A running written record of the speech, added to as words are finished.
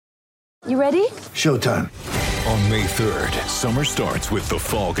You ready? Showtime. On May 3rd, summer starts with The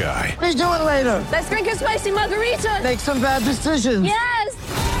Fall Guy. Let's do it later. Let's drink a spicy margarita. Make some bad decisions.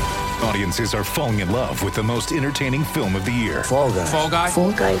 Yes! Audiences are falling in love with the most entertaining film of the year. Fall Guy. Fall Guy?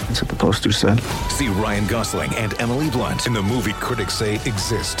 Fall guy. That's what the poster said. See Ryan Gosling and Emily Blunt in the movie critics say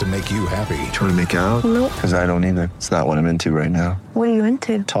exists to make you happy. Trying to make it out? Nope. Because I don't either. It's not what I'm into right now. What are you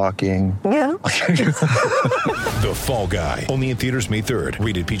into? Talking. Yeah. The Fall Guy. Only in theaters May 3rd.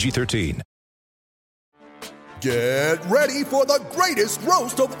 Rated PG-13. Get ready for the greatest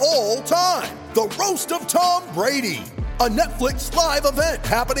roast of all time. The Roast of Tom Brady. A Netflix live event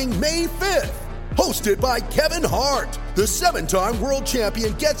happening May 5th. Hosted by Kevin Hart. The 7-time world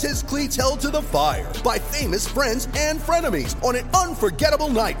champion gets his cleats held to the fire by famous friends and frenemies on an unforgettable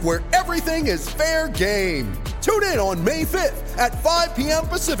night where everything is fair game. Tune in on May 5th at 5 p.m.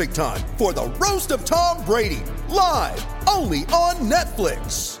 Pacific time for the Roast of Tom Brady. Live only on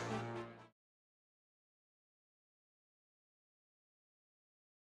Netflix.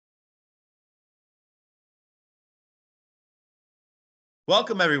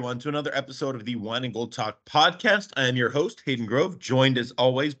 Welcome, everyone, to another episode of the Wine and Gold Talk podcast. I am your host, Hayden Grove, joined as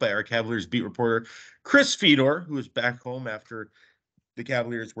always by our Cavaliers beat reporter, Chris Fedor, who is back home after the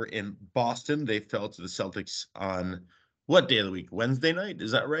Cavaliers were in Boston. They fell to the Celtics on what day of the week? Wednesday night?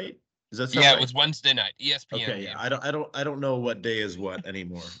 Is that right? Is that Yeah, right? it was Wednesday night, ESPN. Okay, yeah. I don't know what day is what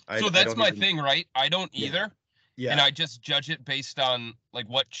anymore. So that's my thing, right? I don't either. Yeah. And I just judge it based on like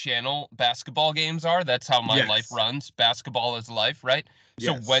what channel basketball games are. That's how my life runs. Basketball is life, right?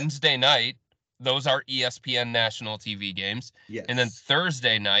 So Wednesday night, those are ESPN national TV games. Yes. And then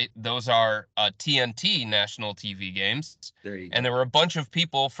Thursday night, those are TNT national TV games. There you go. And there were a bunch of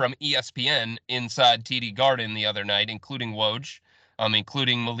people from ESPN inside TD Garden the other night, including Woj,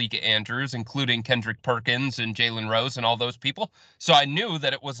 including Malika Andrews, including Kendrick Perkins and Jalen Rose and all those people. So I knew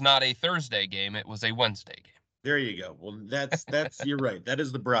that it was not a Thursday game. It was a Wednesday game. There you go. Well, that's you're right. That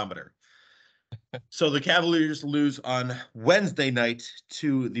is the barometer. So the Cavaliers lose on Wednesday night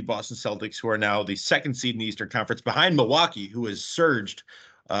to the Boston Celtics, who are now the second seed in the Eastern Conference behind Milwaukee, who has surged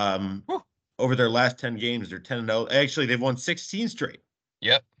over their last 10 games. They're 10-0. Actually, they've won 16 straight.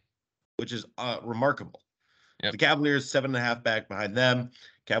 Yep. Which is remarkable. Yep. The Cavaliers 7.5 back behind them.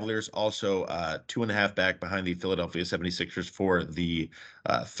 Cavaliers also 2.5 back behind the Philadelphia 76ers for the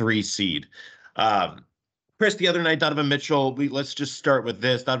 3 seed. Chris, the other night, Donovan Mitchell, let's just start with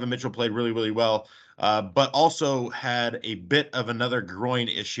this. Donovan Mitchell played really, really well, but also had a bit of another groin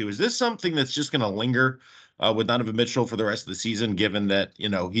issue. Is this something that's just going to linger with Donovan Mitchell for the rest of the season, given that,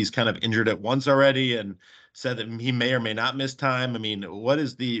 he's kind of injured it once already and said that he may or may not miss time? I mean,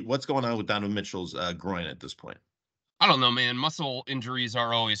 what's going on with Donovan Mitchell's groin at this point? I don't know, man. Muscle injuries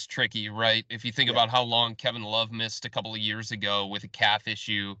are always tricky, right? If you think about how long Kevin Love missed a couple of years ago with a calf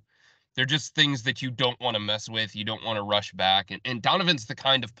issue, they're just things that you don't want to mess with. You don't want to rush back. And Donovan's the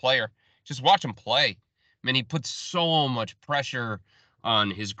kind of player, just watch him play. I mean, he puts so much pressure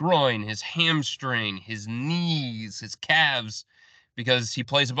on his groin, his hamstring, his knees, his calves, because he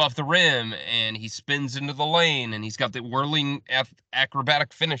plays above the rim and he spins into the lane and he's got the whirling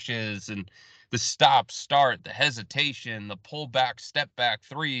acrobatic finishes and the stop, start, the hesitation, the pull back, step back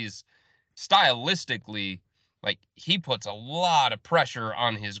threes. Stylistically, like, he puts a lot of pressure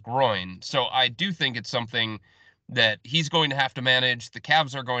on his groin. So I do think it's something that he's going to have to manage. The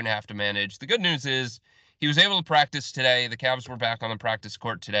Cavs are going to have to manage. The good news is he was able to practice today. The Cavs were back on the practice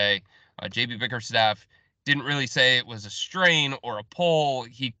court today. JB Bickerstaff didn't really say it was a strain or a pull.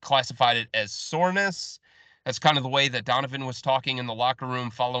 He classified it as soreness. That's kind of the way that Donovan was talking in the locker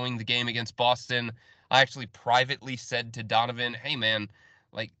room following the game against Boston. I actually privately said to Donovan, hey, man,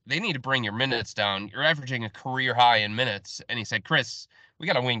 like, they need to bring your minutes down. You're averaging a career high in minutes. And he said, Chris, we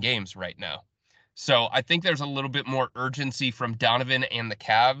got to win games right now. So I think there's a little bit more urgency from Donovan and the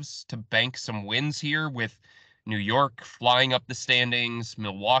Cavs to bank some wins here, with New York flying up the standings,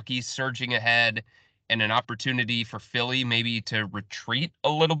 Milwaukee surging ahead, and an opportunity for Philly maybe to retreat a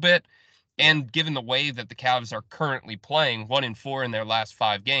little bit. And given the way that the Cavs are currently playing, 1-4 in their last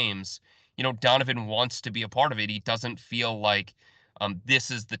 5 games, Donovan wants to be a part of it. He doesn't feel like this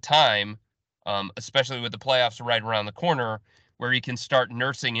is the time, especially with the playoffs right around the corner, where he can start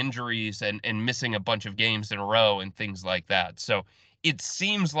nursing injuries and missing a bunch of games in a row and things like that. So it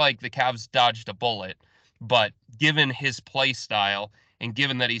seems like the Cavs dodged a bullet, but given his play style and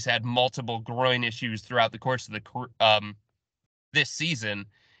given that he's had multiple groin issues throughout the course of this season,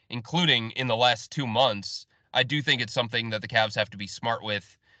 including in the last 2 months, I do think it's something that the Cavs have to be smart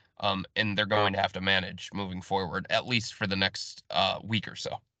with. And they're going to have to manage moving forward, at least for the next week or so.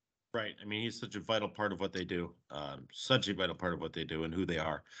 Right. I mean, he's such a vital part of what they do, and who they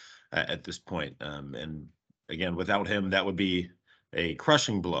are. at this point. And again, without him, that would be a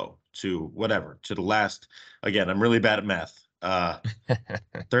crushing blow to the last. Again, I'm really bad at math.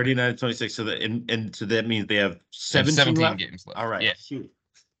 39-26. So that means they have 17 left? games left. All right. Yeah.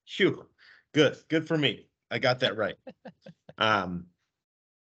 Phew. Good for me. I got that right.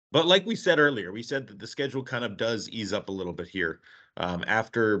 But like we said earlier, we said that the schedule kind of does ease up a little bit here.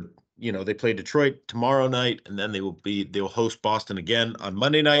 After, they play Detroit tomorrow night, and then they'll host Boston again on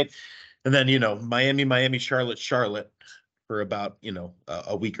Monday night. And then, Miami, Charlotte for about,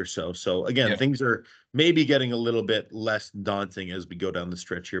 a week or so. So again, things are maybe getting a little bit less daunting as we go down the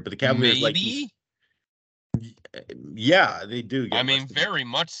stretch here. But the Cavaliers, yeah, they do. I mean, very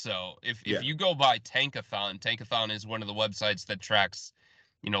much so. If you go by Tankathon is one of the websites that tracks,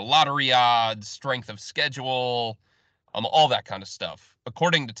 lottery odds, strength of schedule, all that kind of stuff.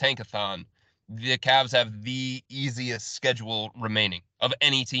 According to Tankathon, the Cavs have the easiest schedule remaining of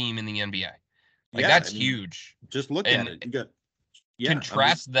any team in the NBA. That's huge. Just look at it. You got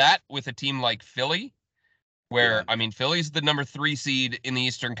contrast that with a team like Philly, where Philly's the number 3 seed in the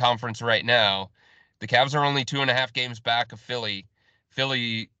Eastern Conference right now. The Cavs are only 2.5 games back of Philly.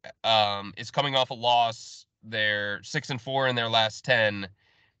 Philly is coming off a loss. They're 6-4 in their last 10.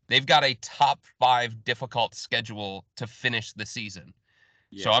 They've got a top 5 difficult schedule to finish the season.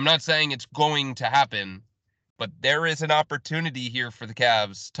 Yeah. So I'm not saying it's going to happen, but there is an opportunity here for the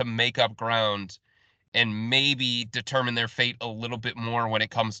Cavs to make up ground and maybe determine their fate a little bit more when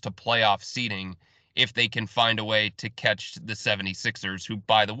it comes to playoff seeding if they can find a way to catch the 76ers, who,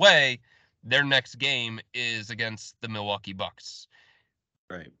 by the way, their next game is against the Milwaukee Bucks.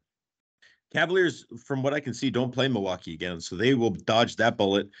 Right. Cavaliers, from what I can see, don't play Milwaukee again, so they will dodge that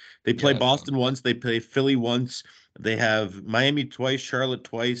bullet. They play Boston once. They play Philly once. They have Miami twice, Charlotte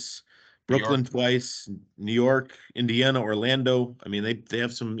twice, Brooklyn twice, New York, Indiana, Orlando. I mean, they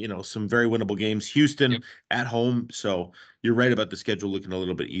have some, some very winnable games. Houston at home. So you're right about the schedule looking a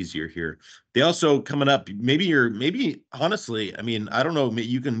little bit easier here. They also coming up, maybe honestly, I mean, I don't know,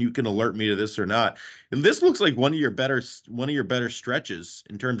 you can alert me to this or not. And this looks like one of your better stretches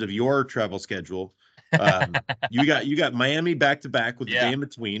in terms of your travel schedule. You got Miami back to back with the day in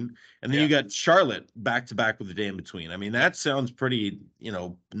between, and then you got Charlotte back to back with the day in between. I mean, that sounds pretty,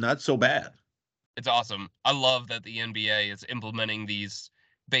 not so bad. It's awesome. I love that the NBA is implementing these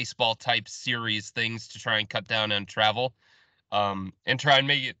baseball type series things to try and cut down on travel, and try and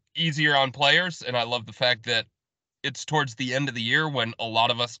make it easier on players. And I love the fact that it's towards the end of the year when a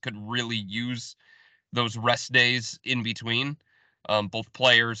lot of us could really use those rest days in between, both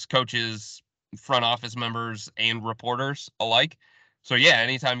players, coaches, front office members, and reporters alike. So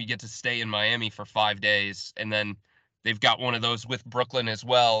anytime you get to stay in Miami for 5 days, and then they've got one of those with Brooklyn as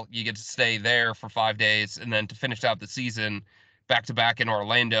well, you get to stay there for 5 days, and then to finish out the season back to back in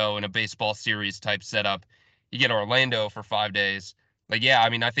Orlando in a baseball series type setup, you get Orlando for 5 days.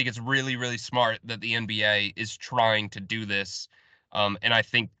 I think it's really, really smart that the NBA is trying to do this. And I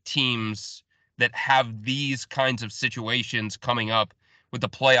think teams that have these kinds of situations coming up with the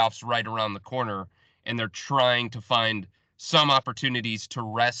playoffs right around the corner, and they're trying to find some opportunities to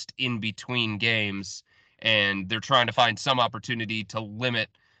rest in between games, and they're trying to find some opportunity to limit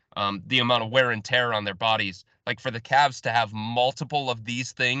the amount of wear and tear on their bodies. Like, for the Cavs to have multiple of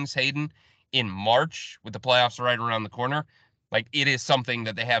these things, Hayden, in March with the playoffs right around the corner, it is something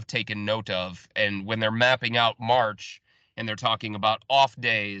that they have taken note of. And when they're mapping out March and they're talking about off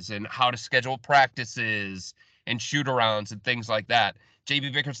days and how to schedule practices and shoot-arounds and things like that,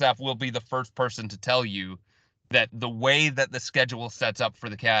 JB Bickerstaff will be the first person to tell you that the way that the schedule sets up for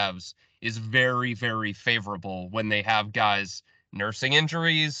the Cavs is very, very favorable when they have guys nursing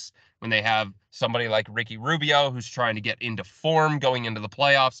injuries, when they have somebody like Ricky Rubio who's trying to get into form going into the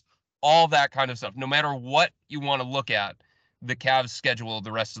playoffs, all that kind of stuff. No matter what you want to look at, the Cavs schedule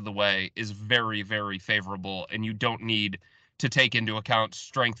the rest of the way is very, very favorable, and you don't need to take into account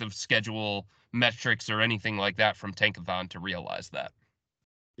strength of schedule metrics or anything like that from Tankathon to realize that.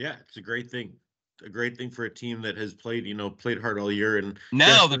 Yeah, it's a great thing. A great thing for a team that has played hard all year. And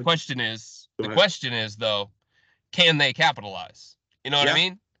now the question is though, can they capitalize? You know what I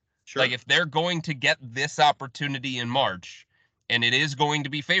mean? Sure. If they're going to get this opportunity in March and it is going to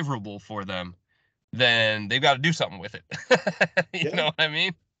be favorable for them, then they've got to do something with it. You know what I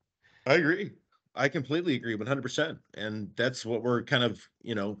mean? I agree. I completely agree 100%. And that's what we're kind of,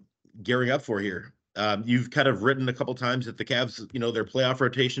 gearing up for here. You've kind of written a couple times that the Cavs, their playoff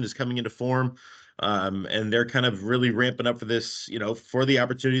rotation is coming into form. And they're kind of really ramping up for this, for the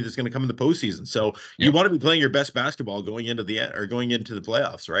opportunity that's going to come in the postseason. So you want to be playing your best basketball going into the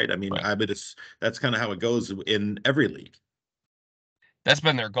playoffs, right? I mean, that's kind of how it goes in every league. That's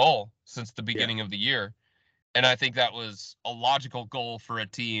been their goal since the beginning of the year. And I think that was a logical goal for a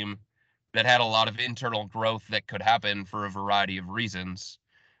team that had a lot of internal growth that could happen for a variety of reasons.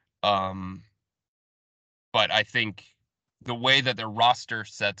 But I think the way that their roster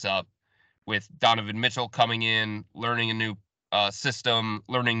sets up with Donovan Mitchell coming in, learning a new system,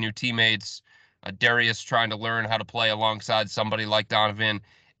 learning new teammates, Darius trying to learn how to play alongside somebody like Donovan,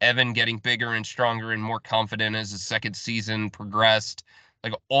 Evan getting bigger and stronger and more confident as his second season progressed,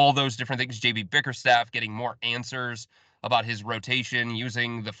 like all those different things. JB Bickerstaff getting more answers about his rotation,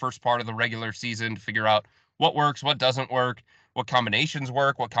 using the first part of the regular season to figure out what works, what doesn't work, what combinations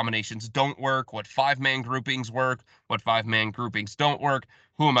work, what combinations don't work, what 5-man groupings work, what 5-man groupings don't work,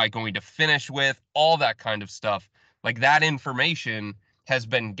 who am I going to finish with, all that kind of stuff. Like that information has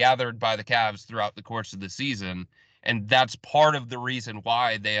been gathered by the Cavs throughout the course of the season. And that's part of the reason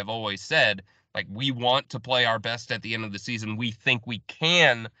why they have always said, like, we want to play our best at the end of the season. We think we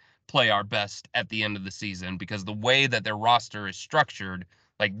can play our best at the end of the season because the way that their roster is structured,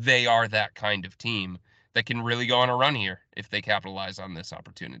 like they are that kind of team that can really go on a run here if they capitalize on this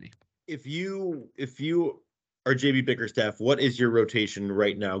opportunity. If you are JB Bickerstaff, what is your rotation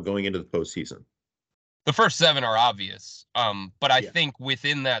right now going into the postseason? The first 7 are obvious. But I think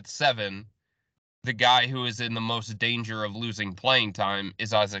within that 7, the guy who is in the most danger of losing playing time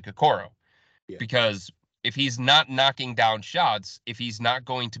is Isaac Okoro. Yeah. Because if he's not knocking down shots, if he's not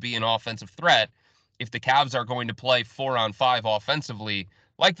going to be an offensive threat, if the Cavs are going to play 4-on-5 offensively,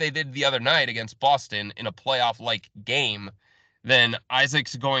 like they did the other night against Boston in a playoff-like game, then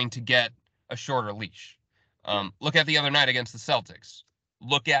Isaac's going to get a shorter leash. Look at the other night against the Celtics.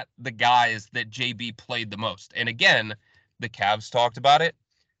 Look at the guys that JB played the most. And again, the Cavs talked about it.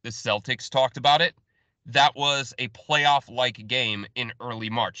 The Celtics talked about it. That was a playoff-like game in early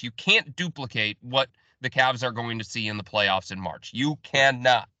March. You can't duplicate what the Cavs are going to see in the playoffs in March. You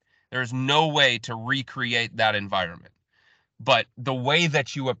cannot. There's no way to recreate that environment. But the way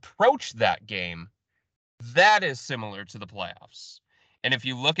that you approach that game, that is similar to the playoffs. And if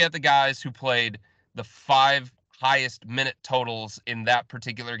you look at the guys who played the 5 highest minute totals in that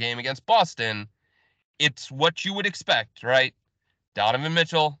particular game against Boston, it's what you would expect, right? Donovan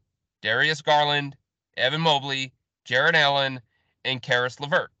Mitchell, Darius Garland, Evan Mobley, Jarrett Allen, and Caris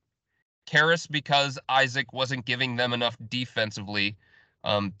LeVert. Caris because Isaac wasn't giving them enough defensively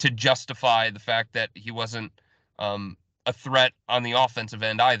to justify the fact that he wasn't a threat on the offensive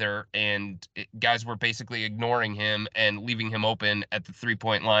end either, and guys were basically ignoring him and leaving him open at the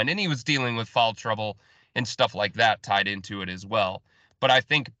 3-point line, and he was dealing with foul trouble and stuff like that tied into it as well. But I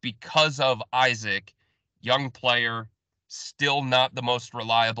think because of Isaac, young player, still not the most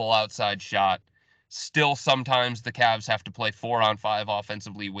reliable outside shot, still sometimes the Cavs have to play 4-on-5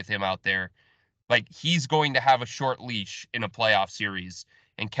 offensively with him out there. Like, he's going to have a short leash in a playoff series,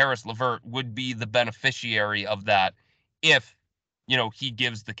 and Caris LeVert would be the beneficiary of that if, he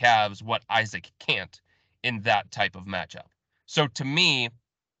gives the Cavs what Isaac can't in that type of matchup. So to me,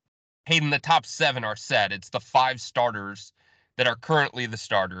 Hayden, the top 7 are set. It's the 5 starters that are currently the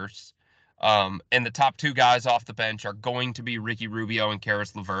starters. And the top 2 guys off the bench are going to be Ricky Rubio and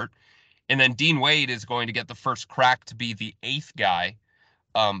Caris LeVert. And then Dean Wade is going to get the first crack to be the 8th guy.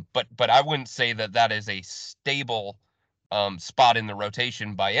 But I wouldn't say that is a stable spot in the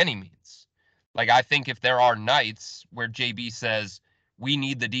rotation by any means. Like, I think if there are nights where JB says, we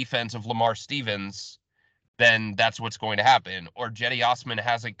need the defense of Lamar Stevens, then that's what's going to happen. Or Jetty Osman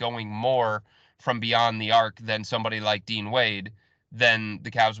has it going more from beyond the arc than somebody like Dean Wade, then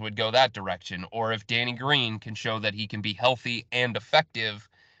the Cavs would go that direction. Or if Danny Green can show that he can be healthy and effective,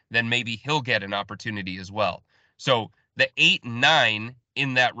 then maybe he'll get an opportunity as well. So the 8 and 9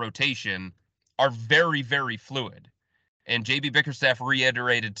 in that rotation are very, very fluid. And JB Bickerstaff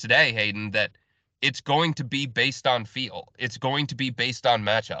reiterated today, Hayden, that it's going to be based on feel. It's going to be based on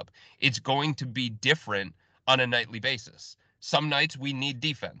matchup. It's going to be different on a nightly basis. Some nights we need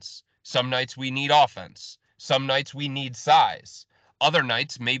defense. Some nights we need offense. Some nights we need size. Other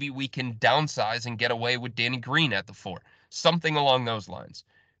nights, maybe we can downsize and get away with Danny Green at the 4. Something along those lines.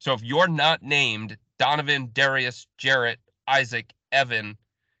 So if you're not named Donovan, Darius, Jarrett, Isaac, Evan,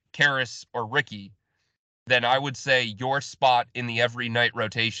 Caris, or Ricky, then I would say your spot in the every night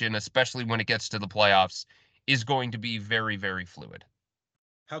rotation, especially when it gets to the playoffs, is going to be very, very fluid.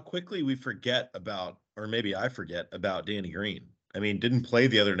 How quickly we forget about, or maybe I forget about Danny Green. I mean, didn't play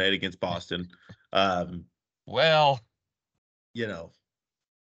the other night against Boston. Well,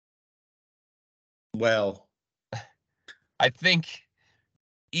 I think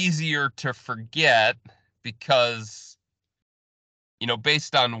easier to forget because,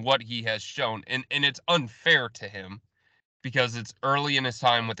 based on what he has shown, and it's unfair to him because it's early in his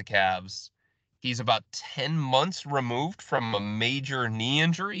time with the Cavs. He's about 10 months removed from a major knee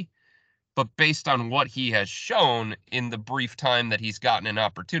injury. But based on what he has shown in the brief time that he's gotten an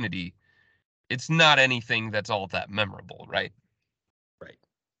opportunity, it's not anything that's all that memorable, right? Right.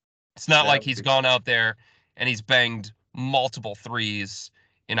 It's not like he's gone out there and he's banged multiple threes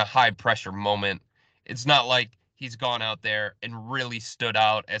in a high pressure moment. It's not like he's gone out there and really stood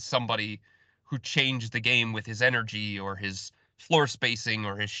out as somebody who changed the game with his energy or his floor spacing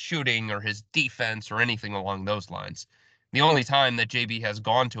or his shooting or his defense or anything along those lines. The only time that JB has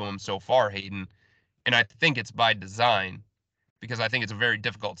gone to him so far, Hayden, and I think it's by design, because I think it's a very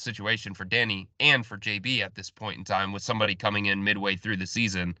difficult situation for Danny and for JB at this point in time, with somebody coming in midway through the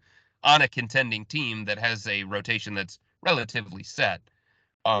season on a contending team that has a rotation that's relatively set.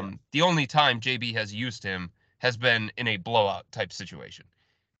 The only time JB has used him has been in a blowout type situation.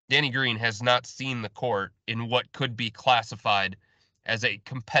 Danny Green has not seen the court in what could be classified as a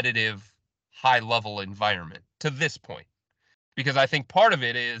competitive, high-level environment to this point. Because I think part of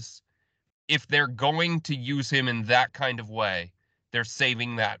it is, if they're going to use him in that kind of way, they're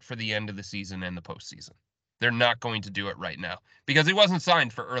saving that for the end of the season and the postseason. They're not going to do it right now because he wasn't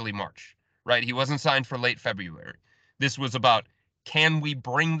signed for early March, right? He wasn't signed for late February. This was about, can we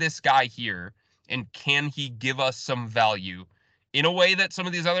bring this guy here and can he give us some value in a way that some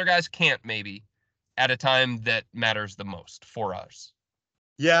of these other guys can't, maybe, at a time that matters the most for us?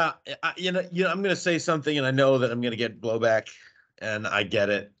 Yeah, I'm going to say something, and I know that I'm going to get blowback, and I get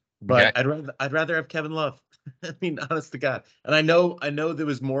it, but okay. I'd rather have Kevin Love. I mean, honest to God, and I know there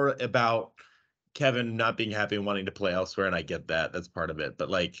was more about Kevin not being happy and wanting to play elsewhere, and I get that. That's part of it, but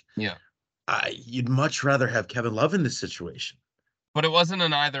you'd much rather have Kevin Love in this situation. But it wasn't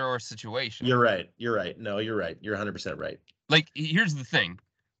an either or situation. You're right. No, you're right. You're 100% right. Like, here's the thing.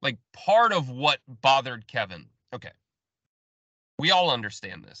 Like, part of what bothered Kevin. Okay. We all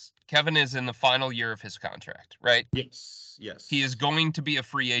understand this. Kevin is in the final year of his contract, right? Yes. He is going to be a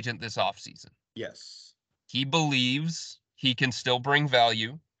free agent this offseason. Yes. He believes he can still bring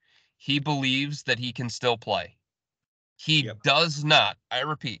value. He believes that he can still play. He does not, I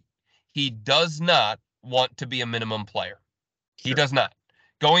repeat, he does not want to be a minimum player. Sure. He does not.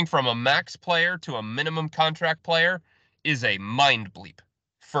 Going from a max player to a minimum contract player is a mind bleep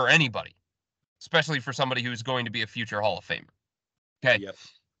for anybody, especially for somebody who's going to be a future Hall of Famer. Okay. Yep.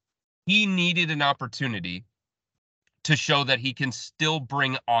 He needed an opportunity to show that he can still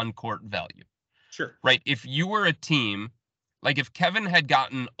bring on-court value. Sure. Right? If you were a team, like if Kevin had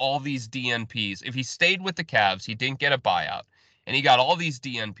gotten all these DNPs, if he stayed with the Cavs, he didn't get a buyout, and he got all these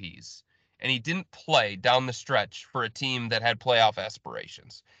DNPs, and he didn't play down the stretch for a team that had playoff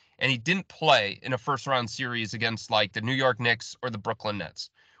aspirations, and he didn't play in a first-round series against like the New York Knicks or the Brooklyn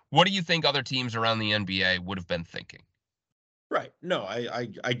Nets, what do you think other teams around the NBA would have been thinking? Right. No, I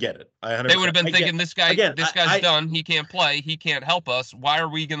get it. They would have been thinking, this guy's done. He can't play. He can't help us. Why are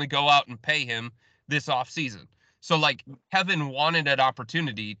we going to go out and pay him this offseason? So, like, Kevin wanted an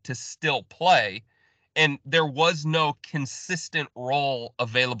opportunity to still play, and there was no consistent role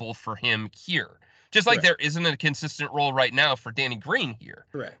available for him here. Just like there isn't a consistent role right now for Danny Green here.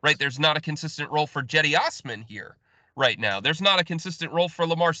 Correct. Right? There's not a consistent role for Cedi Osman here right now. There's not a consistent role for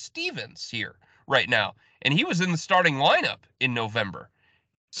Lamar Stevens here right now. And he was in the starting lineup in November.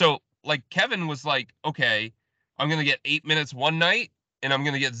 So, like, Kevin was like, okay, I'm going to get 8 minutes one night, and I'm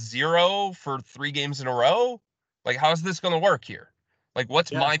going to get 0 for 3 games in a row. Like, how's this going to work here? Like,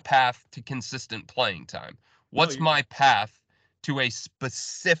 what's my path to consistent playing time? What's my path to a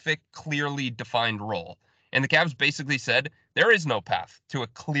specific, clearly defined role? And the Cavs basically said, there is no path to a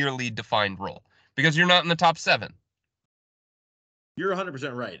clearly defined role because you're not in the top 7. You're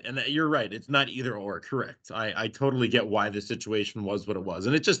 100% right. And you're right. It's not either or. Correct. I totally get why the situation was what it was.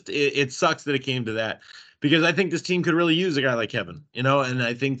 And it sucks that it came to that, because I think this team could really use a guy like Kevin, and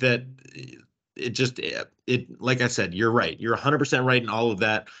I think that it like I said, you're right. You're 100% right in all of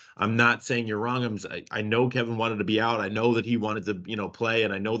that. I'm not saying you're wrong. I know Kevin wanted to be out. I know that he wanted to, play,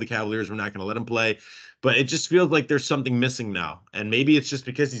 and I know the Cavaliers were not going to let him play, but it just feels like there's something missing now. And maybe it's just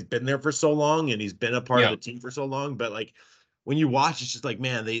because he's been there for so long and he's been a part of the team for so long, but like, when you watch, it's just like,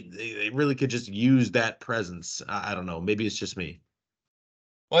 man, they really could just use that presence. I don't know. Maybe it's just me.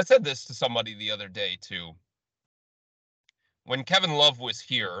 Well, I said this to somebody the other day, too. When Kevin Love was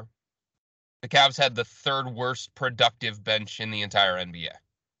here, the Cavs had the 3rd worst productive bench in the entire NBA.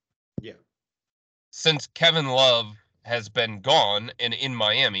 Yeah. Since Kevin Love has been gone and in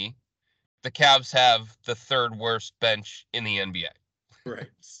Miami, the Cavs have the 3rd worst bench in the NBA. Right.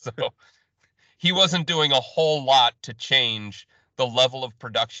 So he wasn't doing a whole lot to change the level of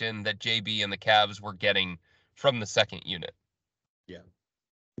production that JB and the Cavs were getting from the second unit.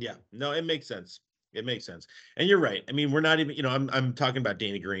 Yeah, no, it makes sense. It makes sense. And you're right. I mean, we're not even, I'm talking about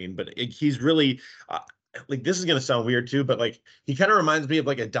Danny Green, but he's really like, this is going to sound weird too, but like, he kind of reminds me of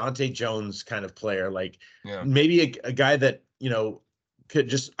like a Dante Jones kind of player, like maybe a guy that, could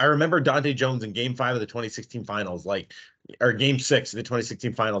just, I remember Dante Jones in game 5 of the 2016 finals, or game 6 of the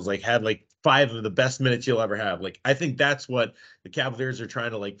 2016 finals, had like 5 of the best minutes you'll ever have. Like, I think that's what the Cavaliers are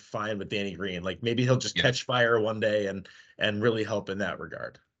trying to find with Danny Green. Like, maybe he'll just catch fire one day and really help in that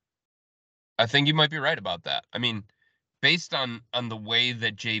regard. I think you might be right about that. I mean, based on the way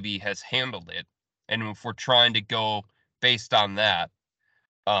that JB has handled it, and if we're trying to go based on that,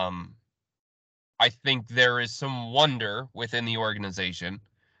 I think there is some wonder within the organization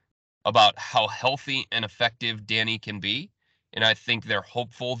about how healthy and effective Danny can be. And I think they're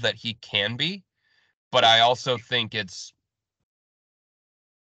hopeful that he can be. But I also think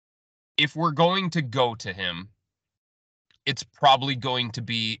if we're going to go to him, it's probably going to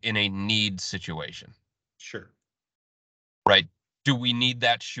be in a need situation. Sure. Right? Do we need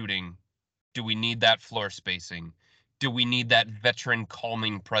that shooting? Do we need that floor spacing? Do we need that veteran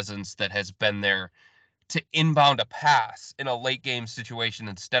calming presence that has been there to inbound a pass in a late game situation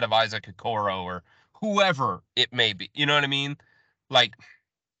instead of Isaac Okoro or whoever it may be? You know what I mean? Like,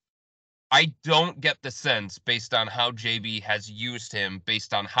 I don't get the sense, based on how JB has used him,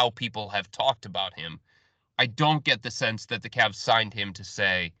 based on how people have talked about him, I don't get the sense that the Cavs signed him to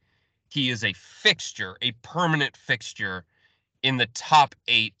say he is a fixture, a permanent fixture in the top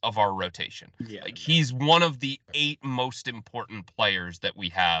 8 of our rotation. Yeah. Like, he's one of the 8 most important players that we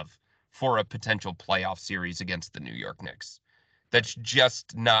have for a potential playoff series against the New York Knicks. That's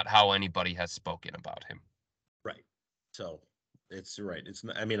just not how anybody has spoken about him. Right. So it's right.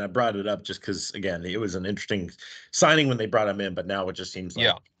 I mean, I brought it up just because, again, it was an interesting signing when they brought him in, but now it just seems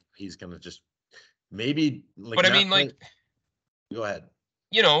like he's going to just maybe but I mean, go ahead.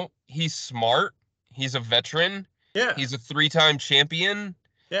 He's smart. He's a veteran. Yeah. He's a 3-time champion.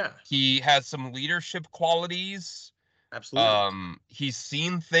 Yeah. He has some leadership qualities. Absolutely. He's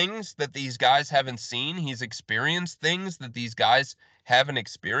seen things that these guys haven't seen. He's experienced things that these guys haven't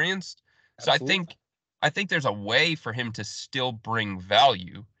experienced. Absolutely. So I think there's a way for him to still bring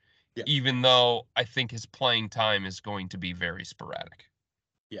value, even though I think his playing time is going to be very sporadic.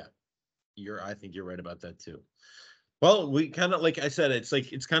 Yeah. I think you're right about that too. Well, we kind of, like I said,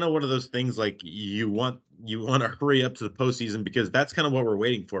 it's kind of one of those things, like you want to hurry up to the postseason, because that's kind of what we're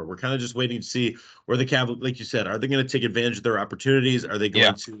waiting for. We're kind of just waiting to see where the Cavs, like you said, are they going to take advantage of their opportunities? Are they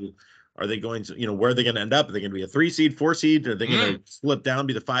going to, where are they going to end up? Are they going to be a 3 seed, 4 seed? Are they going to slip down,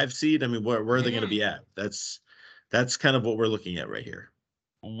 be the 5 seed? I mean, where are they going to be at? That's kind of what we're looking at right here.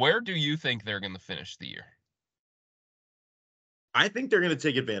 Where do you think they're going to finish the year? I think they're going to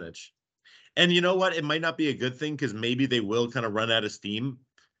take advantage. And you know what? It might not be a good thing, because maybe they will kind of run out of steam.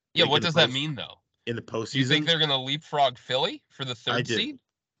 Yeah, what does that mean, though? In the postseason? Do you think they're going to leapfrog Philly for the 3rd seed?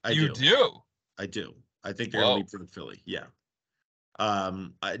 I do. I do. I think they're going to leapfrog Philly. Yeah.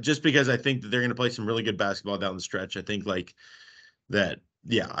 Just because I think that they're going to play some really good basketball down the stretch. I think that.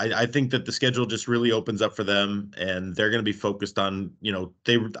 Yeah, I think that the schedule just really opens up for them, and they're going to be focused on,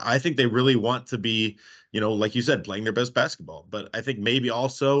 I think they really want to be, like you said, playing their best basketball. But I think maybe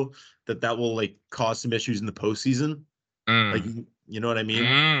also that will cause some issues in the postseason. Like, you know what I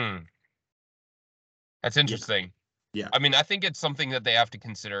mean? That's interesting. Yeah. I mean, I think it's something that they have to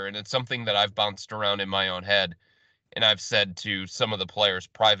consider, and it's something that I've bounced around in my own head, and I've said to some of the players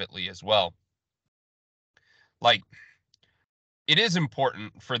privately as well. Like, it is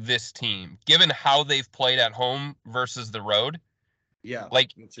important for this team, given how they've played at home versus the road. Yeah.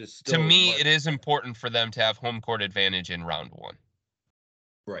 To me, it is important for them to have home court advantage in round 1.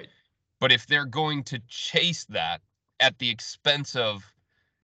 Right. But if they're going to chase that at the expense of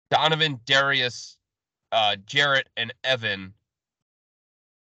Donovan, Darius, Jarrett, and Evan,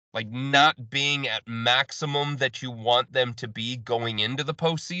 not being at maximum that you want them to be going into the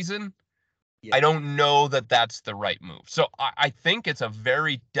postseason, I don't know that that's the right move. So I think it's a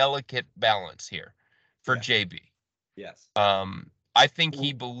very delicate balance here for JB. Yes. I think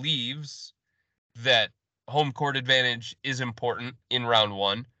he believes that home court advantage is important in round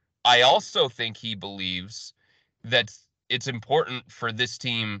 1. I also think he believes that it's important for this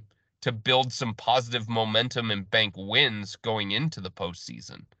team to build some positive momentum and bank wins going into the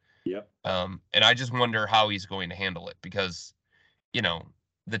postseason. Yep. And I just wonder how he's going to handle it, because,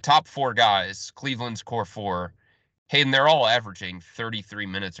 the top 4 guys, Cleveland's core 4, Hayden, they're all averaging 33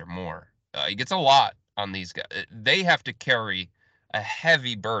 minutes or more. It gets a lot on these guys. They have to carry a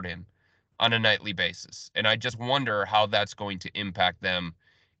heavy burden on a nightly basis. And I just wonder how that's going to impact them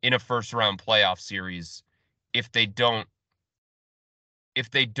in a first-round playoff series if they don't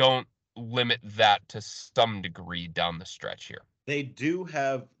limit that to some degree down the stretch here. They do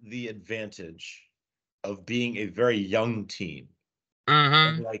have the advantage of being a very young team.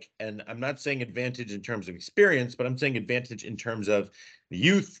 Mm-hmm. And I'm not saying advantage in terms of experience, but I'm saying advantage in terms of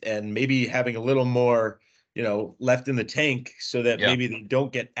youth and maybe having a little more, left in the tank so that maybe they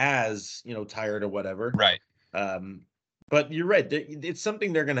don't get as, tired or whatever. Right. But you're right. It's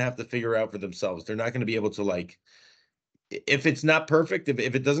something they're going to have to figure out for themselves. They're not going to be able to if it's not perfect,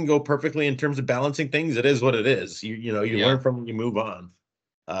 if it doesn't go perfectly in terms of balancing things, it is what it is. You learn from it, you move on.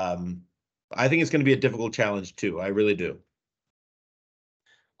 I think it's going to be a difficult challenge too. I really do.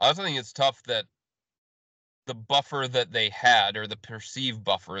 I also think it's tough that the buffer that they had, or the perceived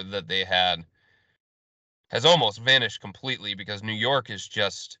buffer that they had, has almost vanished completely because New York is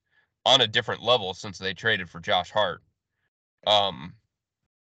just on a different level since they traded for Josh Hart.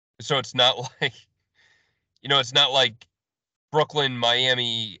 So it's not like, it's not like Brooklyn,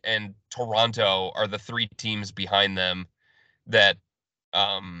 Miami, and Toronto are the three teams behind them that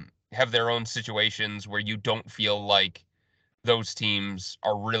have their own situations where you don't feel like those teams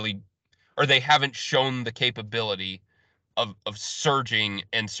are really, or they haven't shown the capability of surging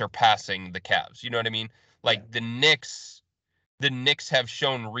and surpassing the Cavs. You know what I mean? Like the Knicks have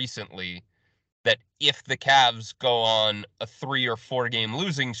shown recently that if the Cavs go on a 3 or 4 game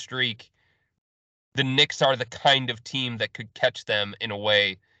losing streak, the Knicks are the kind of team that could catch them in a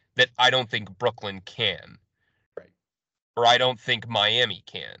way that I don't think Brooklyn can. Right. Or I don't think Miami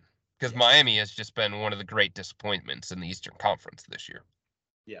can. Because Miami has just been one of the great disappointments in the Eastern Conference this year.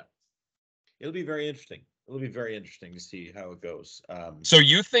 Yeah. It'll be very interesting. It'll be very interesting to see how it goes. So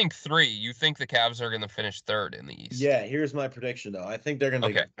you think the Cavs are going to finish third in the East? Yeah, here's my prediction though. I think they're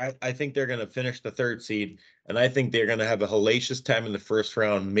going to I think they're going to finish the 3rd seed, and I think they're going to have a hellacious time in the first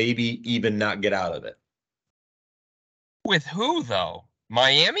round, maybe even not get out of it. With who though?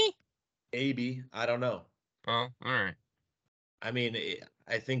 Miami? Maybe, I don't know. Oh, all right. I mean,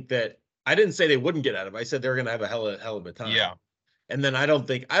 I think that I didn't say they wouldn't get out of it. I said they're going to have a hell of a time. Yeah. And then I don't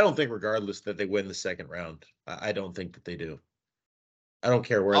think regardless that they win the second round. I don't think that they do. I don't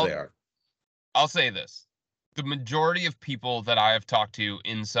care where they are. I'll say this. The majority of people that I have talked to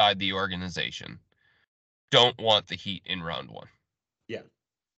inside the organization don't want the Heat in round 1. Yeah.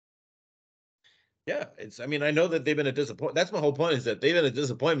 Yeah, I know that they've been a disappointment. That's my whole point, is that they've been a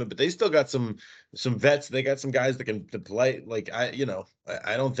disappointment, but they still got some vets. They got some guys that can play. I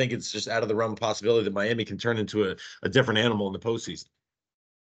don't think it's just out of the realm of possibility that Miami can turn into a different animal in the postseason.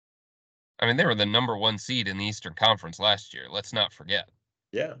 I mean, they were the number 1 seed in the Eastern Conference last year. Let's not forget.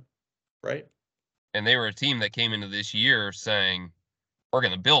 Yeah, right. And they were a team that came into this year saying, we're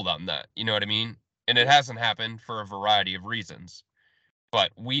going to build on that. You know what I mean? And it hasn't happened for a variety of reasons.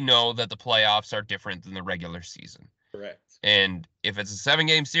 But we know that the playoffs are different than the regular season. Correct. And if it's a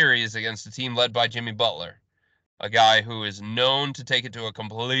 7-game series against a team led by Jimmy Butler, a guy who is known to take it to a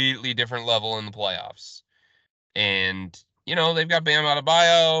completely different level in the playoffs, and, they've got Bam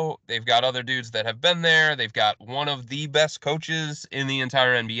Adebayo, they've got other dudes that have been there, they've got one of the best coaches in the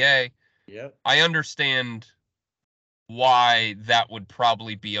entire NBA. Yep. I understand why that would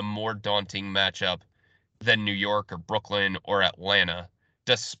probably be a more daunting matchup than New York or Brooklyn or Atlanta,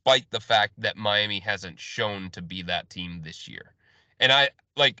 despite the fact that Miami hasn't shown to be that team this year. And a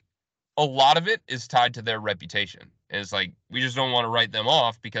lot of it is tied to their reputation. And it's like, we just don't want to write them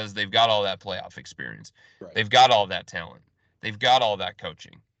off because they've got all that playoff experience. Right. They've got all that talent. They've got all that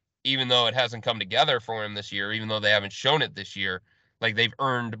coaching. Even though it hasn't come together for them this year, even though they haven't shown it this year, they've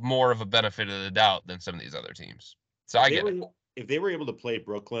earned more of a benefit of the doubt than some of these other teams. So I get it. If they were able to play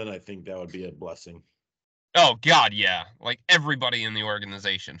Brooklyn, I think that would be a blessing. Oh, God, yeah. Everybody in the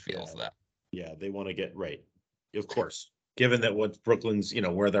organization feels that. Yeah, they want to get right. Of course. Given that what Brooklyn's,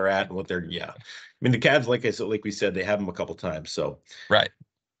 where they're at and what they're, I mean, the Cavs, like we said, they have them a couple times. So, right.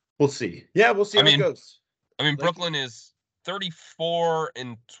 We'll see. Yeah, we'll see how it goes. I mean, Brooklyn is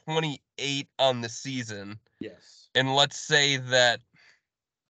 34-28 on the season. Yes. And let's say that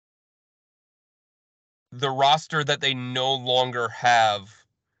the roster that they no longer have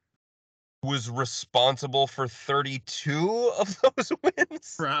was responsible for 32 of those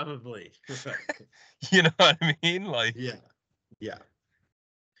wins. Probably. You know what I mean? Yeah.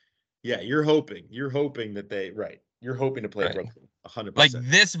 You're hoping that you're hoping to play Brooklyn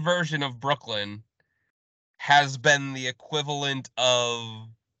 100%. This version of Brooklyn has been the equivalent of,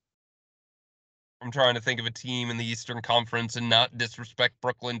 I'm trying to think of a team in the Eastern Conference and not disrespect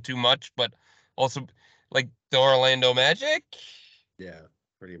Brooklyn too much, but also the Orlando Magic. Yeah,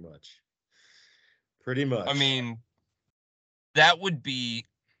 pretty much. Pretty much. I mean, that would be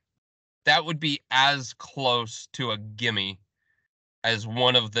that would be as close to a gimme as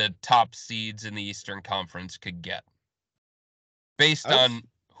one of the top seeds in the Eastern Conference could get, based on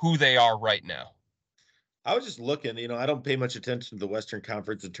who they are right now. I was just looking, I don't pay much attention to the Western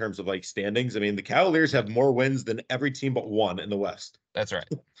Conference in terms of like standings. I mean, the Cavaliers have more wins than every team but one in the West. That's right.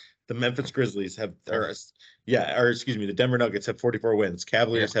 The Memphis Grizzlies have, the Denver Nuggets have 44 wins.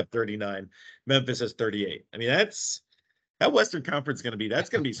 Cavaliers have 39. Memphis has 38. I mean, that Western Conference that's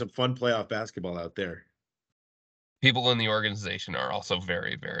going to be some fun playoff basketball out there. People in the organization are also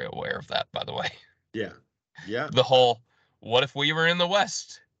very, very aware of that, by the way. Yeah. Yeah. The whole, what if we were in the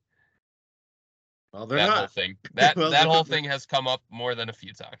West? Well, they're not. Whole thing. That whole thing has come up more than a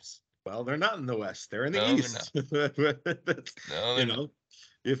few times. Well, they're not in the West. They're in the East. They're not.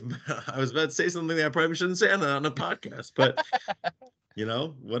 If I was about to say something that I probably shouldn't say on a podcast, but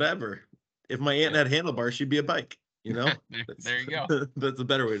whatever. If my aunt had handlebars, she'd be a bike. There you go. That's a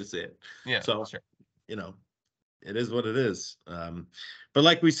better way to say it. Yeah. So, sure. It is what it is. But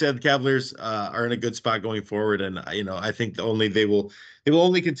like we said, the Cavaliers are in a good spot going forward, and I think they will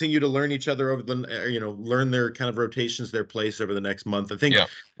only continue to learn each other over learn their kind of rotations, their place over the next month. I think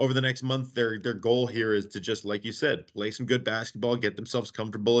over the next month, their goal here is to just, like you said, play some good basketball, get themselves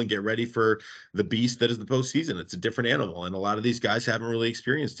comfortable, and get ready for the beast that is the postseason. It's a different animal, and a lot of these guys haven't really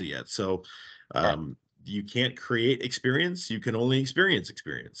experienced it yet. So you can't create experience; you can only experience,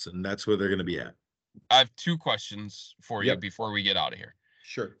 and that's where they're going to be at. I have two questions for you before we get out of here.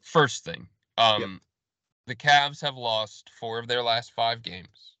 Sure. First thing, the Cavs have lost 4 of their last 5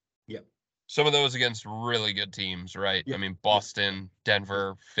 games. Yep. Some of those against really good teams, right? Yep. I mean, Boston,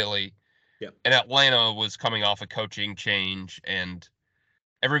 Denver, Philly. Yep. And Atlanta was coming off a coaching change, and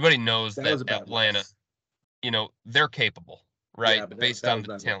everybody knows that Atlanta, they're capable, right? Yeah, based on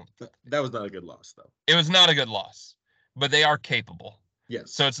the talent. That was not a good loss, though. It was not a good loss, but they are capable.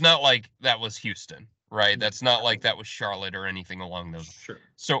 Yes. So it's not like that was Houston, right? That's not like that was Charlotte or anything along those. Sure.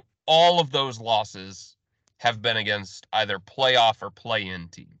 So all of those losses have been against either playoff or play-in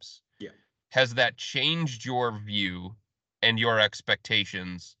teams. Yeah. Has that changed your view and your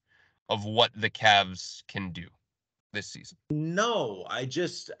expectations of what the Cavs can do this season? No, I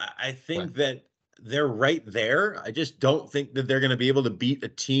think that they're right there. I just don't think that they're going to be able to beat a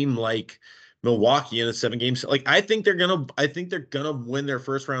team like Milwaukee in a 7-game. Like, I think they're gonna win their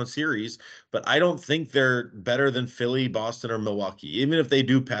first round series, but I don't think they're better than Philly, Boston, or Milwaukee. Even if they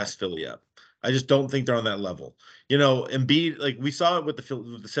do pass Philly up, I just don't think they're on that level. Embiid, like we saw it with the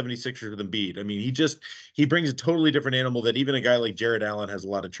 76ers with Embiid. I mean, he brings a totally different animal that even a guy like Jared Allen has a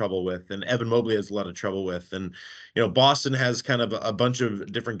lot of trouble with, and Evan Mobley has a lot of trouble with. And Boston has kind of a bunch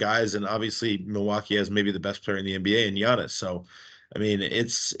of different guys, and obviously Milwaukee has maybe the best player in the NBA in Giannis. So I mean,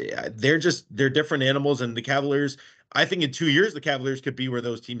 they're different animals, and the Cavaliers, I think in 2 years, the Cavaliers could be where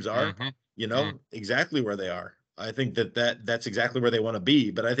those teams are, exactly where they are. I think that's exactly where they want to be.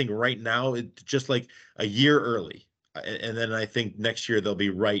 But I think right now, it's just like a year early. And then I think next year they'll be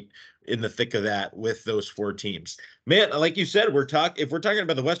right in the thick of that with those 4 teams. Man, like you said, if we're talking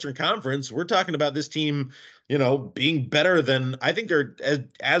about the Western Conference, we're talking about this team, being better than, I think they're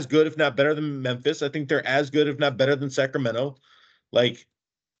as good, if not better than Memphis. I think they're as good, if not better than Sacramento. Like,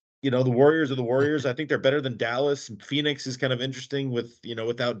 the Warriors are the Warriors. I think they're better than Dallas. Phoenix is kind of interesting with,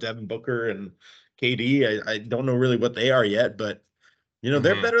 without Devin Booker and KD. I don't know really what they are yet, but,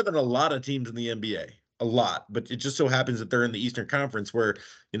 they're better than a lot of teams in the NBA. A lot. But it just so happens that they're in the Eastern Conference where,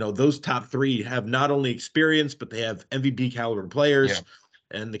 those top 3 have not only experience, but they have MVP caliber players.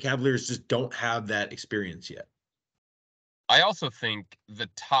 Yeah. And the Cavaliers just don't have that experience yet. I also think the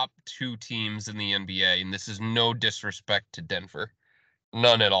top 2 teams in the NBA, and this is no disrespect to Denver,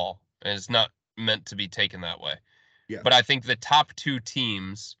 none at all, and it's not meant to be taken that way. Yeah. But I think the top 2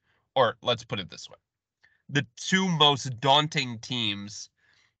 teams, or let's put it this way, the 2 most daunting teams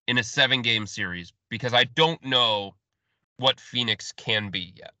in a 7-game series, because I don't know what Phoenix can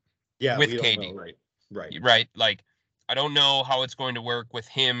be yet. Yeah, with KD. Know, right. Right. Like, I don't know how it's going to work with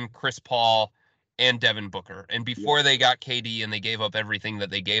him, Chris Paul, and Devin Booker. And before they got KD and they gave up everything that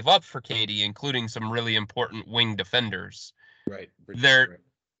they gave up for KD, including some really important wing defenders. Right. Their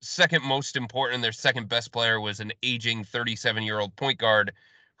second most important, their second best player was an aging 37-year-old point guard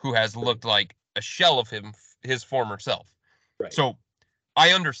who has looked like a shell of his former self. Right. So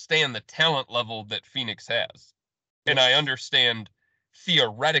I understand the talent level that Phoenix has. And I understand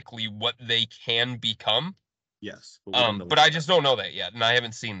theoretically what they can become. Yes. But I just don't know that yet. And I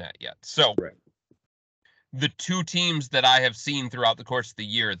haven't seen that yet. So the 2 teams that I have seen throughout the course of the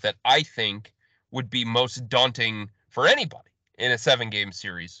year that I think would be most daunting for anybody in a 7-game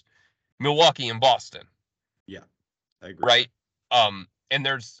series, Milwaukee and Boston. Yeah, I agree. Right? And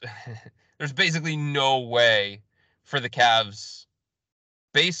there's there's basically no way for the Cavs,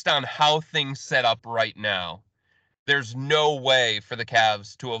 based on how things set up right now, there's no way for the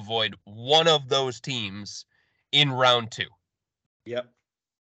Cavs to avoid one of those teams in round 2. Yep.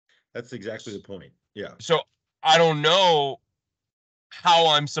 That's exactly the point. Yeah. So I don't know how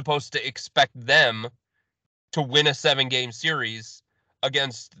I'm supposed to expect them to win a 7-game series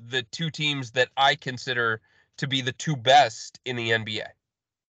against the 2 teams that I consider to be the 2 best in the NBA.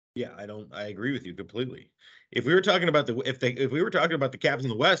 Yeah, I agree with you completely. If we were talking about the Cavs in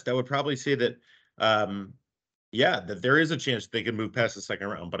the West, I would probably say that that there is a chance they could move past the second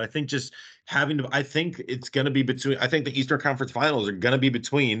round. But I think I think it's going to be I think the Eastern Conference Finals are going to be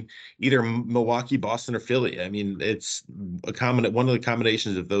between either Milwaukee, Boston, or Philly. I mean, it's one of the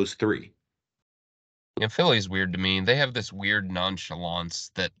combinations of those 3. Yeah, Philly's weird to me. They have this weird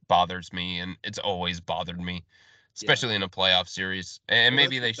nonchalance that bothers me, and it's always bothered me, especially in a playoff series. And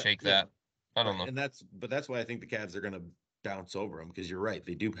maybe they shake that. I don't know. And that's why I think the Cavs are going to bounce over them, because you're right.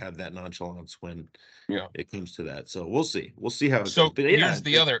 They do have that nonchalance when it comes to that. So we'll see. We'll see how it goes. But here's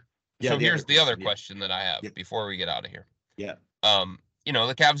the other question that I have before we get out of here. Yeah.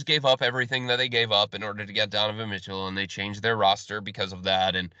 The Cavs gave up everything that they gave up in order to get Donovan Mitchell, and they changed their roster because of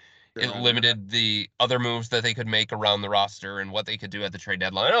that, and it limited the other moves that they could make around the roster and what they could do at the trade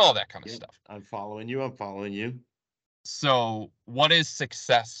deadline and all that kind of stuff. I'm following you. So what is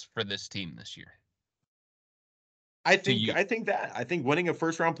success for this team this year? I think winning a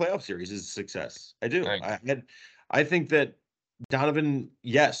first round playoff series is a success. I do. I think that Donovan,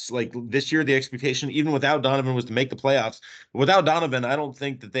 yes, like this year, the expectation, even without Donovan, was to make the playoffs. Without Donovan, I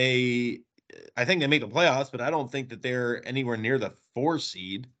think they make the playoffs, but I don't think that they're anywhere near the 4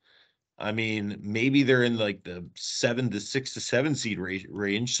 seed. I mean, maybe they're in like the 6 to 7 seed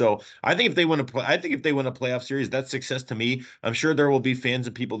range. So I think if they win a playoff series, that's success to me. I'm sure there will be fans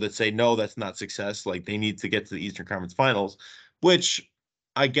and people that say, no, that's not success. Like, they need to get to the Eastern Conference Finals, which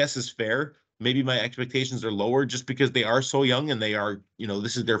I guess is fair. Maybe my expectations are lower just because they are so young and they are,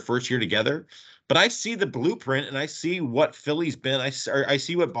 this is their first year together. But I see the blueprint and I see what Philly's been. I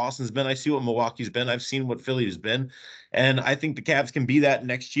see what Boston's been. I see what Milwaukee's been. I've seen what Philly's been. And I think the Cavs can be that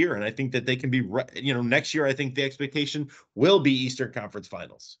next year. And I think that they can be, next year, I think the expectation will be Eastern Conference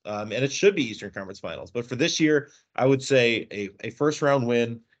Finals. And it should be Eastern Conference Finals. But for this year, I would say a first round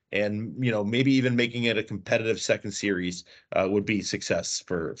win and, maybe even making it a competitive second series would be success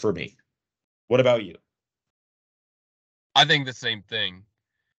for me. What about you? I think the same thing.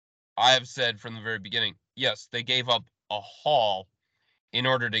 I have said from the very beginning, yes, they gave up a haul in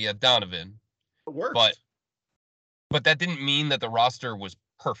order to get Donovan. It worked. But that didn't mean that the roster was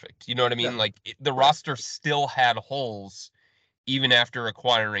perfect. You know what I mean? Yeah. Like, the roster still had holes even after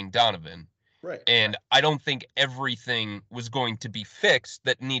acquiring Donovan. Right. And I don't think everything was going to be fixed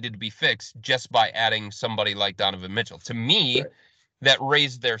that needed to be fixed just by adding somebody like Donovan Mitchell. To me, that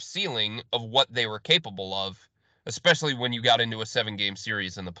raised their ceiling of what they were capable of, especially when you got into a 7-game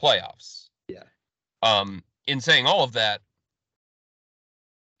series in the playoffs. Yeah. In saying all of that,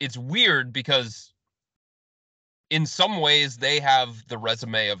 it's weird because in some ways they have the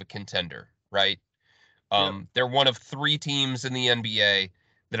resume of a contender, right? They're one of 3 teams in the NBA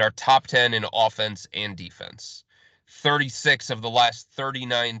that are top 10 in offense and defense. 36 of the last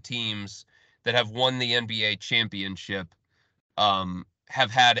 39 teams that have won the NBA championship have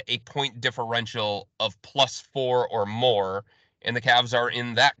had a point differential of +4 or more, and the Cavs are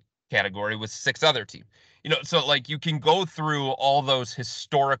in that category with 6 other teams. So like you can go through all those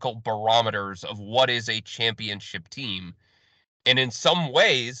historical barometers of what is a championship team, and in some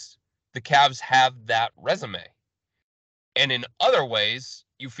ways the Cavs have that resume. And in other ways,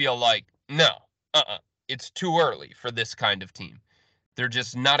 you feel like, no, it's too early for this kind of team. They're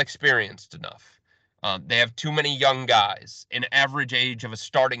just not experienced enough. They have too many young guys. An average age of a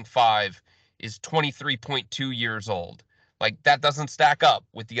starting 5 is 23.2 years old. Like, that doesn't stack up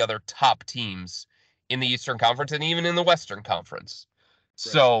with the other top teams in the Eastern Conference and even in the Western Conference.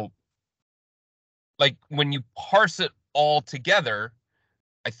 Right. So, like, when you parse it all together,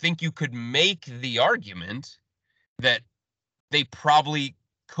 I think you could make the argument that they probably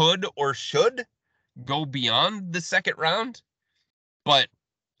could or should go beyond the second round. But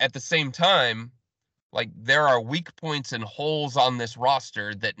at the same time, like, there are weak points and holes on this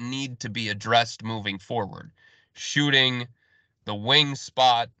roster that need to be addressed moving forward. Shooting, the wing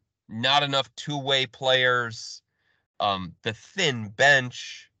spot, not enough two-way players, the thin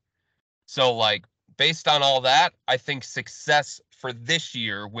bench. So, like, based on all that, I think success for this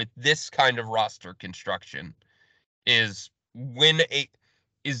year with this kind of roster construction is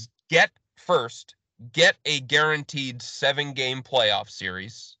get first, get a guaranteed 7-game playoff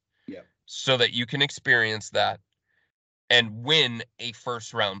series. Yep. So that you can experience that and win a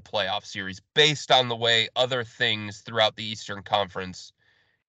first-round playoff series based on the way other things throughout the Eastern Conference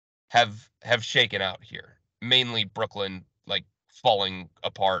have shaken out here. Mainly Brooklyn, like, falling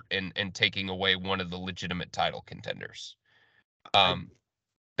apart and taking away one of the legitimate title contenders.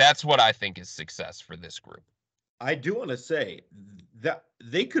 That's what I think is success for this group. I do want to say that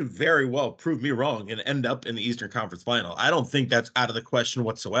they could very well prove me wrong and end up in the Eastern Conference Final. I don't think that's out of the question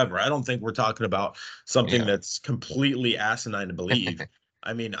whatsoever. I don't think we're talking about something that's completely asinine to believe.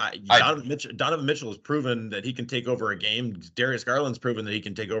 I mean, Donovan Mitchell has proven that he can take over a game. Darius Garland's proven that he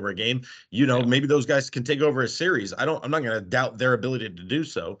can take over a game. Maybe those guys can take over a series. I'm not going to doubt their ability to do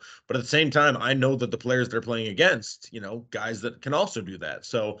so. But at the same time, I know that the players they're playing against, guys that can also do that.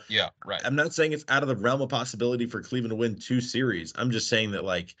 So yeah, right. I'm not saying it's out of the realm of possibility for Cleveland to win 2 series. I'm just saying that,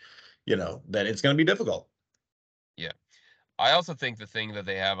 that it's going to be difficult. Yeah. I also think the thing that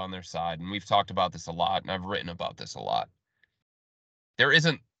they have on their side, and we've talked about this a lot, and I've written about this a lot, there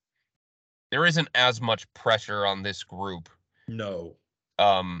isn't as much pressure on this group. No.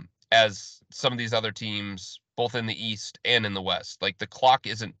 As some of these other teams, both in the East and in the West. Like, the clock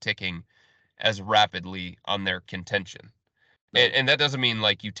isn't ticking as rapidly on their contention. No. And that doesn't mean,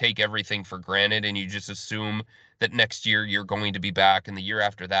 like, you take everything for granted and you just assume that next year you're going to be back, and the year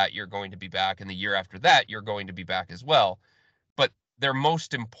after that you're going to be back, and the year after that you're going to be back as well. But their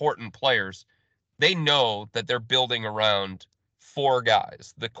most important players, they know that they're building around 4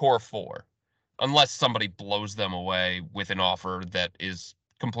 guys, the core 4, unless somebody blows them away with an offer that is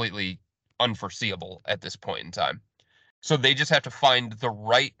completely unforeseeable at this point in time. So they just have to find the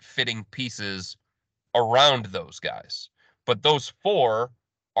right fitting pieces around those guys. But those 4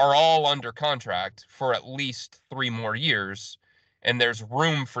 are all under contract for at least 3 more years, and there's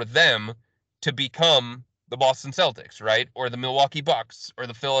room for them to become the Boston Celtics, right? Or the Milwaukee Bucks, or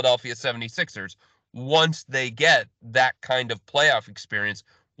the Philadelphia 76ers. Once they get that kind of playoff experience,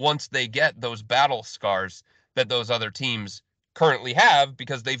 once they get those battle scars that those other teams currently have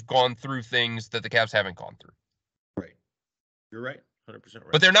because they've gone through things that the Cavs haven't gone through. Right. You're right. 100% right.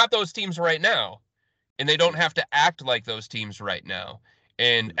 But they're not those teams right now, and they don't have to act like those teams right now,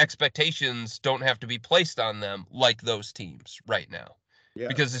 and expectations don't have to be placed on them like those teams right now,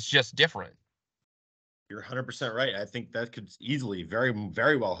 because it's just different. You're 100% right. I think that could easily, very,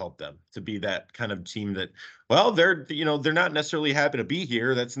 very well help them to be that kind of team that, well, they're not necessarily happy to be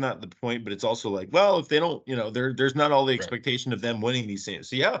here. That's not the point, but it's also like, well, if they don't, there's not all the expectation of them winning these things.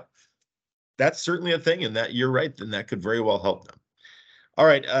 So yeah, that's certainly a thing. And that you're right. Then that could very well help them. All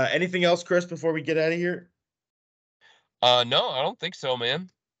right. Anything else, Chris, before we get out of here? No, I don't think so, man.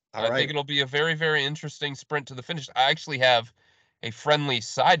 I think it'll be a very, very interesting sprint to the finish. I actually have a friendly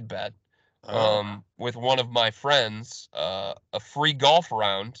side bet. With one of my friends, a free golf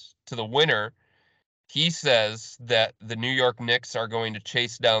round to the winner. He says that the New York Knicks are going to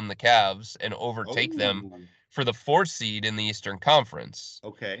chase down the Cavs and overtake them for the 4th seed in the Eastern Conference.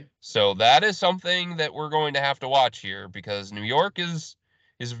 Okay. So that is something that we're going to have to watch here, because New York is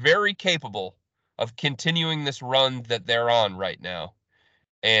very capable of continuing this run that they're on right now.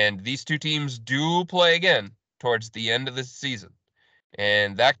 And these 2 teams do play again towards the end of the season.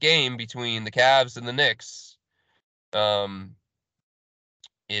 And that game between the Cavs and the Knicks,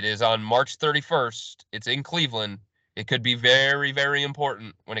 it is on March 31st. It's in Cleveland. It could be very, very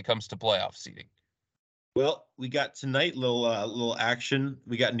important when it comes to playoff seeding. Well, we got tonight little action.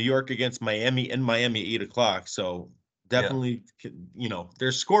 We got New York against Miami in Miami at 8:00. So definitely,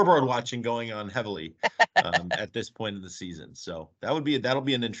 there's scoreboard watching going on heavily at this point in the season. So that'll be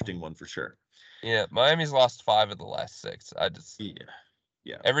an interesting one for sure. Yeah, Miami's lost 5 of the last 6.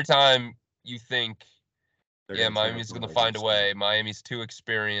 Yeah. Every time you think, Miami's going to find a way. Miami's too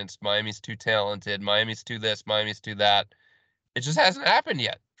experienced. Miami's too talented. Miami's too this. Miami's too that. It just hasn't happened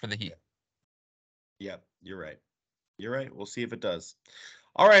yet for the Heat. Yep, you're right. You're right. We'll see if it does.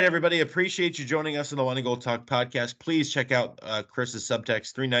 All right, everybody. Appreciate you joining us on the Wine and Gold Talk podcast. Please check out Chris's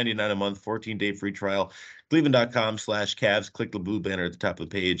Subtext, $3.99 a month, 14-day free trial, Cleveland.com/Cavs. Click the blue banner at the top of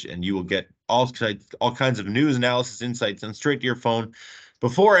the page, and you will get all kinds of news, analysis, insights, and straight to your phone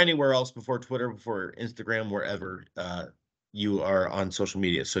before anywhere else, before Twitter, before Instagram, wherever you are on social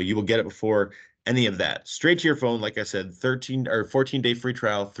media. So you will get it before any of that. Straight to your phone, like I said, 14-day free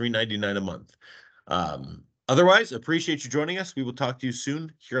trial, $3.99 a month. Otherwise, appreciate you joining us. We will talk to you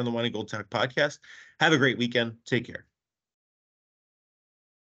soon here on the Wine and Gold Talk podcast. Have a great weekend. Take care.